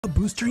A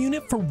booster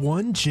unit for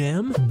 1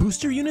 gem?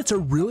 Booster units are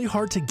really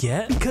hard to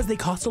get because they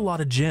cost a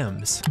lot of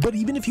gems. But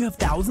even if you have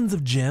thousands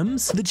of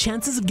gems, the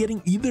chances of getting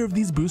either of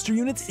these booster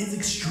units is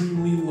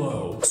extremely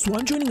low. So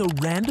I'm joining a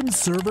random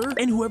server,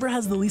 and whoever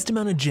has the least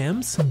amount of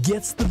gems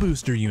gets the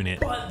booster unit.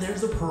 But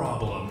there's a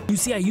problem. You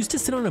see, I used to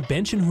sit on a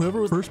bench and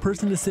whoever was the first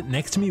person to sit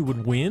next to me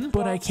would win,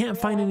 but I can't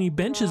find any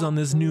benches on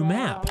this new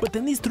map. But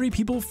then these 3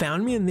 people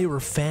found me and they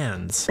were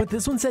fans. But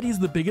this one said he's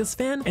the biggest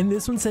fan, and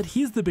this one said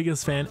he's the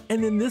biggest fan,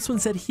 and then this one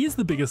said he's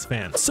the biggest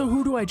fan. So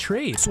who do I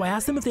trade? So I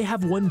asked them if they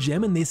have 1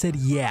 gem and they said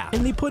yeah.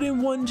 And they put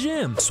in 1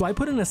 gem. So I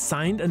put in a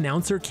signed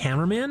announcer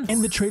Cameraman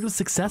and the trade was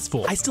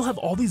successful. I still have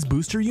all these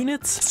booster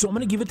units, so I'm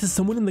gonna give it to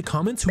someone in the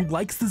comments who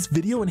likes this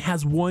video and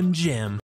has 1 gem.